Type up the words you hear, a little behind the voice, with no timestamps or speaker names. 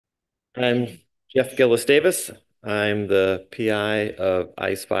I'm Jeff Gillis Davis. I'm the PI of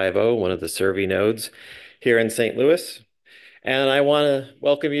ICE 50, one of the survey nodes here in St. Louis. And I want to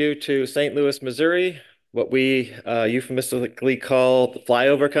welcome you to St. Louis, Missouri, what we euphemistically call the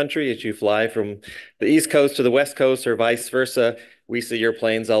flyover country. As you fly from the East Coast to the West Coast or vice versa, we see your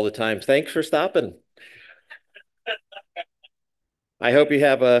planes all the time. Thanks for stopping. I hope you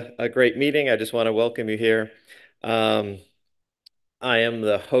have a great meeting. I just want to welcome you here. Um, I am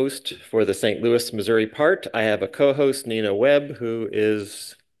the host for the St. Louis, Missouri part. I have a co-host, Nina Webb, who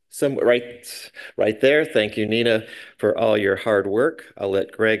is right there. Thank you, Nina, for all your hard work. I'll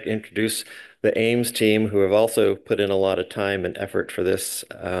let Greg introduce the Ames team, who have also put in a lot of time and effort for this.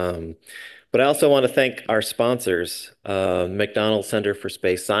 But I also want to thank our sponsors, McDonald Center for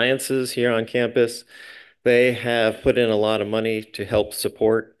Space Sciences here on campus. They have put in a lot of money to help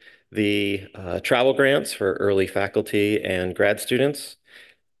support the travel grants for early faculty and grad students.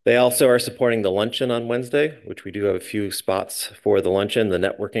 They also are supporting the luncheon on Wednesday, which we do have a few spots for the luncheon, the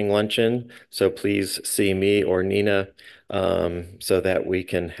networking luncheon. So please see me or Nina so that we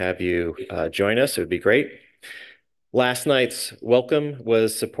can have you join us. It would be great. Last night's welcome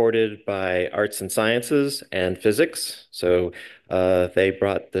was supported by Arts and Sciences and Physics. So they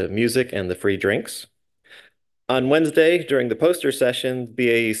brought the music and the free drinks. On Wednesday, during the poster session,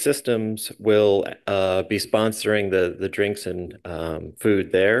 BAE Systems will be sponsoring the drinks and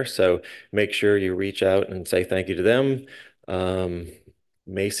food there. So make sure you reach out and say thank you to them. Um,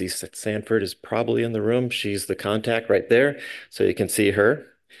 Macy Sanford is probably in the room. She's the contact right there, so you can see her.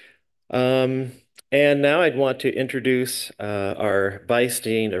 Um, and now I'd want to introduce our Vice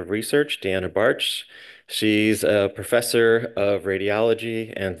Dean of Research, Deanna Barch. She's a professor of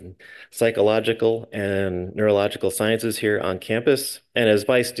radiology and psychological and neurological sciences here on campus. And as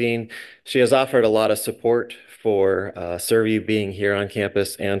Vice Dean, she has offered a lot of support for Survey being here on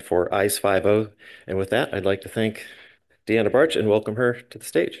campus and for ICE 50. And with that, I'd like to thank Deanna Barch and welcome her to the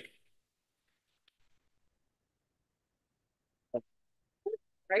stage.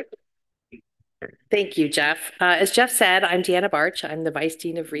 Right. Thank you, Jeff. As Jeff said, I'm Deanna Barch. I'm the Vice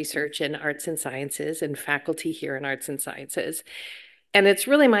Dean of Research in Arts and Sciences and faculty here in Arts and Sciences. And it's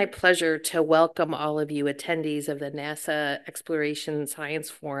really my pleasure to welcome all of you attendees of the NASA Exploration Science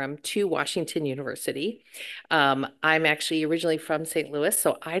Forum to Washington University. I'm actually originally from St. Louis,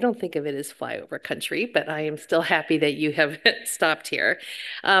 so I don't think of it as flyover country, but I am still happy that you have stopped here.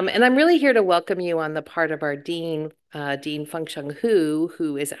 And I'm really here to welcome you on the part of our dean, Dean Feng Chung Hu,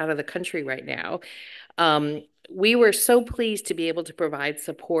 who is out of the country right now. Um, we were so pleased to be able to provide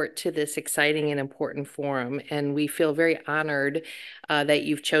support to this exciting and important forum, and we feel very honored that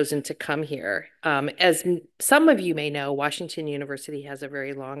you've chosen to come here. As some of you may know, Washington University has a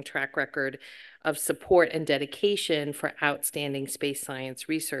very long track record of support and dedication for outstanding space science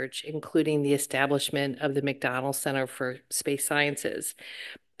research, including the establishment of the McDonald Center for Space Sciences.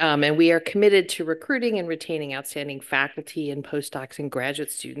 And we are committed to recruiting and retaining outstanding faculty and postdocs and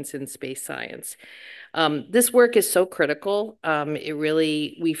graduate students in space science. This work is so critical.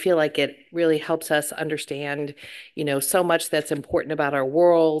 We feel like it really helps us understand, so much that's important about our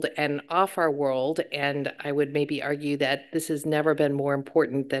world and off our world. And I would maybe argue that this has never been more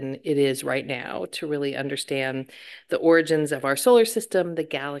important than it is right now to really understand the origins of our solar system, the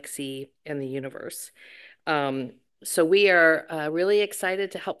galaxy, and the universe. Um, so we are really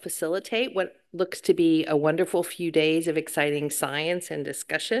excited to help facilitate what looks to be a wonderful few days of exciting science and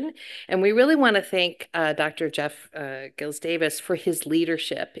discussion. And we really want to thank Dr. Jeff Gills Davis for his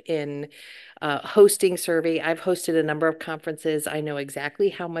leadership in hosting survey. I've hosted a number of conferences. I know exactly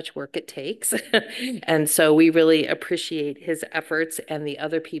how much work it takes. And so we really appreciate his efforts and the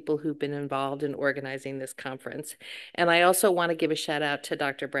other people who've been involved in organizing this conference. And I also want to give a shout out to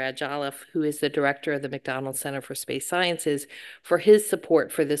Dr. Brad Jolliffe, who is the director of the McDonald Center for Space Sciences, for his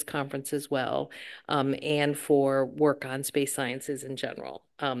support for this conference as well, and for work on space sciences in general.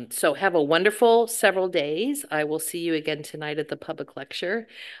 So have a wonderful several days. I will see you again tonight at the public lecture.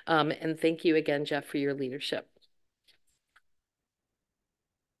 And thank you again, Jeff, for your leadership.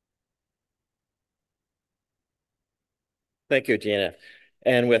 Thank you, Deanna.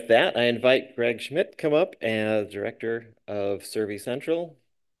 And with that, I invite Greg Schmidt come up as Director of Survey Central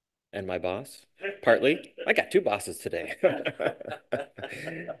and my boss, partly. I got two bosses today. I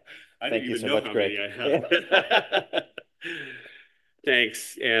Thank didn't you even so know much, how Greg. many I have.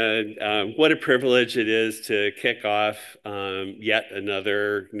 Thanks. And what a privilege it is to kick off yet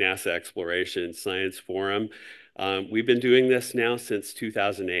another NASA Exploration Science Forum. We've been doing this now since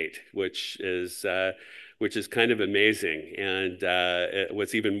 2008, which is kind of amazing. And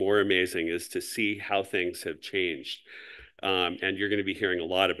what's even more amazing is to see how things have changed. And you're going to be hearing a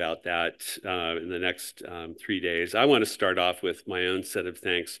lot about that in the next 3 days. I want to start off with my own set of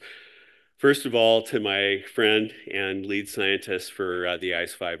thanks. First of all, to my friend and lead scientist for the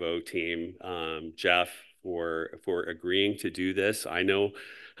ICE50 team, Jeff, for agreeing to do this. I know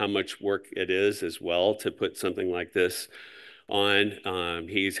how much work it is as well to put something like this on.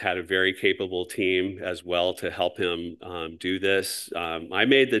 He's had a very capable team as well to help him do this. I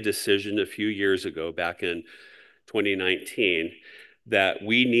made the decision a few years ago, back in 2019, that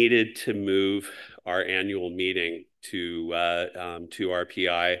we needed to move our annual meeting to our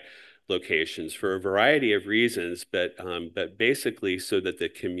PI locations for a variety of reasons, but basically so that the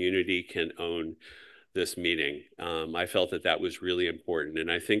community can own this meeting. I felt that that was really important, and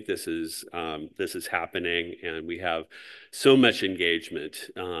I think this is happening, and we have so much engagement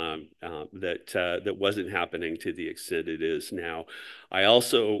that wasn't happening to the extent it is now. I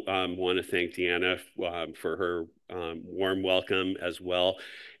also want to thank Deanna for her warm welcome as well,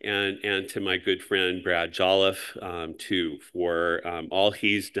 and to my good friend Brad Jolliffe too, for all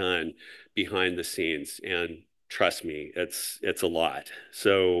he's done behind the scenes. And trust me, it's a lot.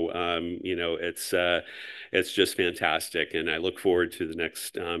 So it's just fantastic, and I look forward to the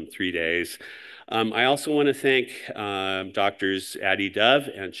next 3 days. I also want to thank Doctors Addie Dove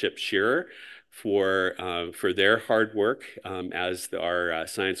and Chip Shearer for their hard work as our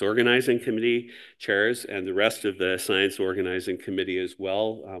Science Organizing Committee chairs, and the rest of the Science Organizing Committee as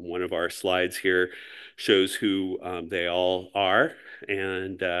well. One of our slides here shows who they all are,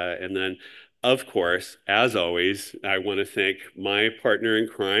 and then, of course, as always, I want to thank my partner in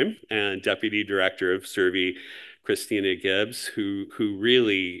crime and Deputy Director of Survey, Christina Gibbs, who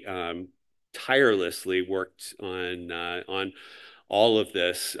really tirelessly worked on all of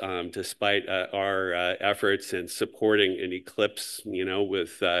this, despite our efforts in supporting an eclipse,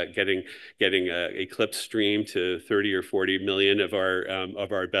 with getting a eclipse stream to 30 or 40 million of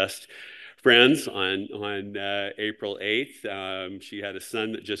our best friends on April 8th. She had a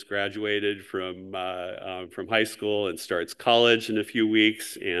son that just graduated from high school and starts college in a few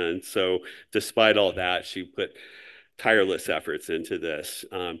weeks. And so despite all that, she put tireless efforts into this.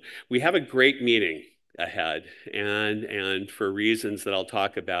 We have a great meeting ahead, and for reasons that I'll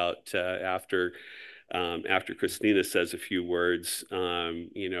talk about after Christina says a few words,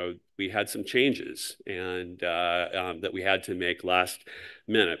 we had some changes and that we had to make last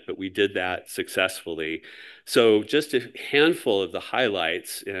minute, but we did that successfully. So just a handful of the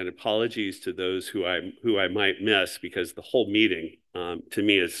highlights, and apologies to those who I might miss, because the whole meeting to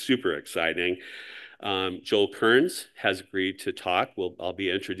me is super exciting. Joel Kearns has agreed to talk. I'll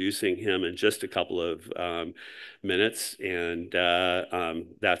be introducing him in just a couple of minutes, and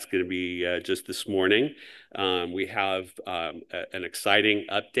that's going to be just this morning. We have an exciting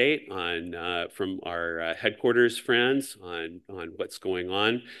update from our headquarters friends on what's going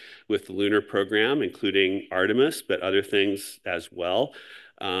on with the lunar program, including Artemis, but other things as well.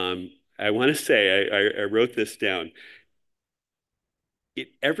 I want to say, I wrote this down.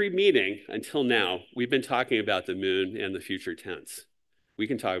 Every meeting until now, we've been talking about the moon and the future tense. We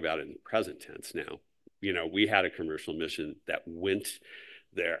can talk about it in the present tense now. We had a commercial mission that went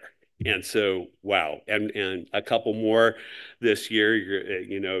there. And so, wow. And a couple more this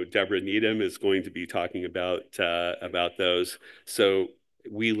year. Deborah Needham is going to be talking about those. So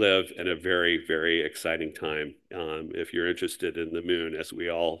we live in a very, very exciting time, if you're interested in the moon, as we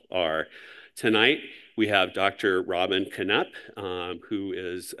all are. Tonight, we have Dr. Robin Canup, who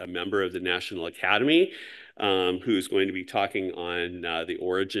is a member of the National Academy, who's going to be talking on the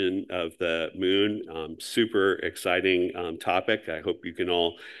origin of the moon. Super exciting topic. I hope you can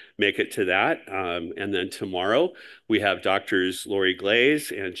all make it to that. And then tomorrow, we have Doctors Lori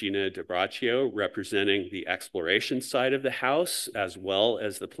Glaze and Gina DiBraccio representing the exploration side of the house, as well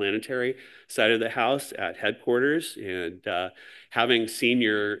as the planetary side of the house at headquarters. And having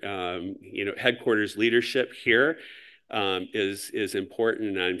senior, headquarters leadership here is important,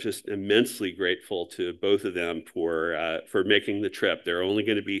 and I'm just immensely grateful to both of them for making the trip. They're only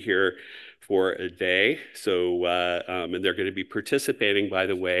going to be here for a day, so and they're going to be participating, by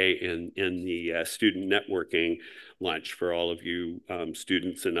the way, in the student networking lunch for all of you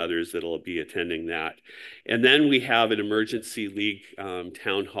students and others that'll be attending that. And then we have an emergency league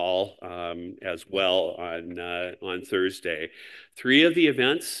town hall as well on Thursday. 3 of the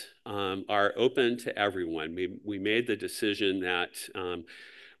events are open to everyone. We made the decision that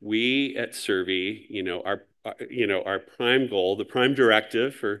we at Survey, our prime goal, the prime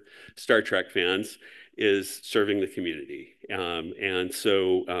directive for Star Trek fans, is serving the community. And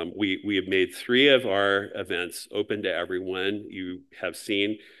so we have made 3 of our events open to everyone. You have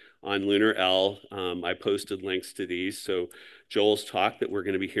seen on Lunar L. I posted links to these. So Joel's talk that we're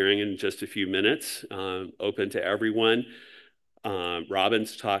going to be hearing in just a few minutes, open to everyone.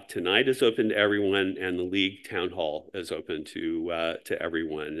 Robin's talk tonight is open to everyone, and the League Town Hall is open to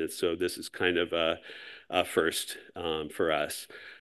everyone. And so this is kind of a first for us.